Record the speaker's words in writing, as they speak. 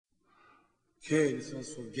Okay, this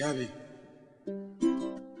one's for Gabby.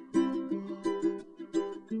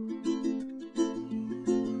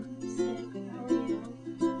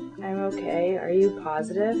 I'm okay. Are you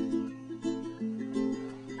positive?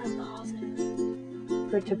 I'm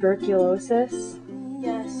positive. For tuberculosis?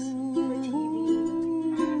 Yes, for TB.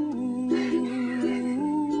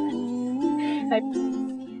 I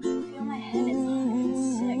feel my head is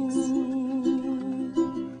 106.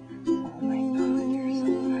 Oh my god, you're so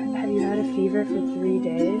hard. Have you had a fever for 3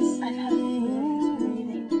 days? I've had a fever for 3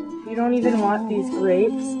 days. You don't even want these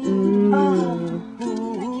grapes? I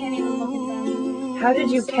can't even look at them. How did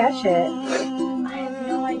you catch it? I have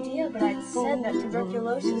no idea, but I'd said that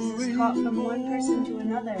tuberculosis is caught from one person to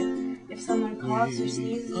another if someone coughs or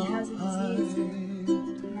sneezes and has a disease.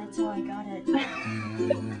 And that's how I got it.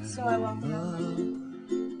 So I walked around.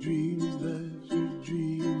 Dreams that you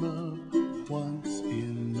dream of once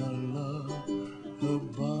in a lullaby.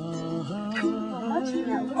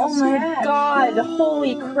 Oh my god,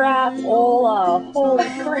 holy crap, Ola, holy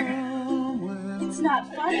crap. It's not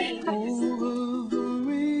funny.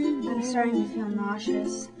 I'm starting to feel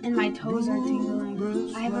nauseous, and my toes are tingling.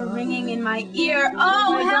 I have a ringing in my ear.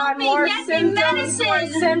 Oh, help me, get me medicine! More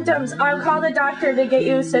symptoms. I'll call the doctor to get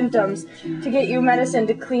you symptoms, to get you medicine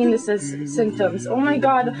to clean the symptoms. Oh my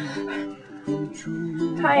god.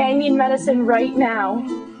 Hi, I need medicine right now.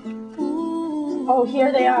 Oh,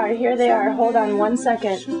 here they are, here they are. Hold on 1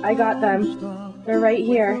 second. I got them. They're right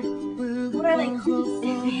here. What are they called?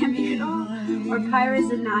 Ambutol? Or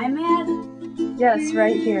pyrazinamide? Yes,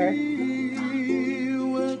 right here.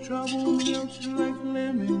 Trouble melts like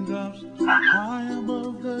lemon drops high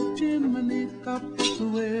above the chimney top. That's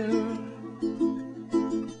where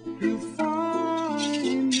you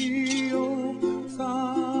find me, oh,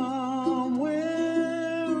 somewhere.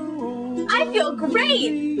 Oh, I feel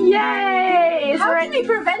great! Yay! How can we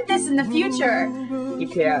prevent this in the future? You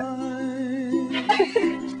can't.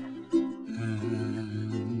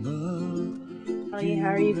 Ollie, how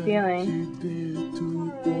are you feeling?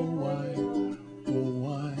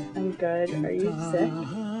 I'm good. Are you sick?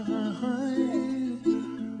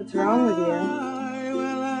 What's wrong with you?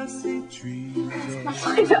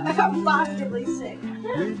 I'm positively sick.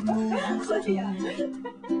 Olivia.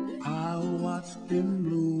 I watched them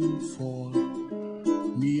bloom for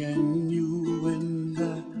me and you, and I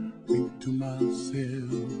think to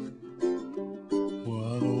myself,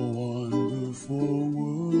 what a wonderful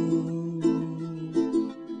world.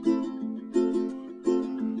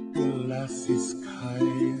 Glassy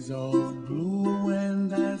skies of blue,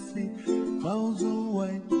 and I see clouds of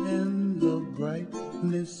white and the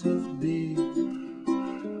brightness of day.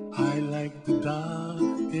 I like the dark,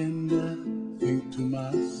 and I think to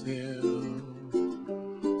myself,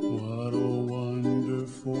 what a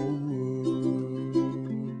wonderful world.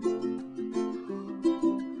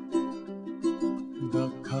 The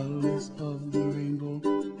colors of the rainbow,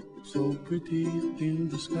 so pretty in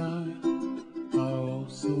the sky, are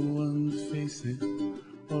also on the faces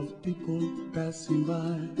of people passing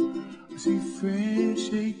by. I see friends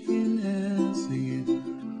shaking and singing,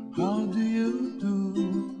 how do you do?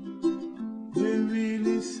 They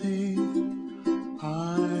really say,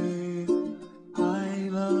 I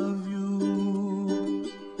love you.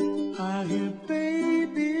 I hear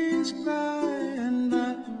babies cry and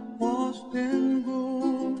I watch them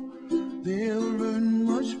grow. They'll learn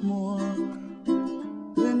much more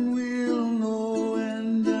than we'll know,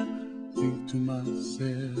 and I think to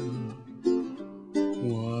myself,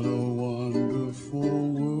 what a wonderful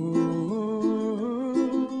world.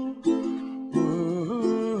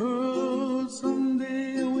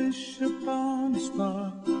 Someday I wish upon a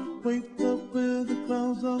star, wake up where the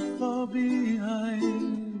clouds are far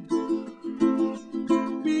behind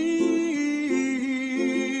me,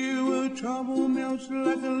 where trouble melts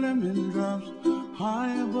like a lemon drops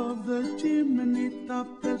high above the chimney top.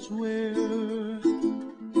 That's where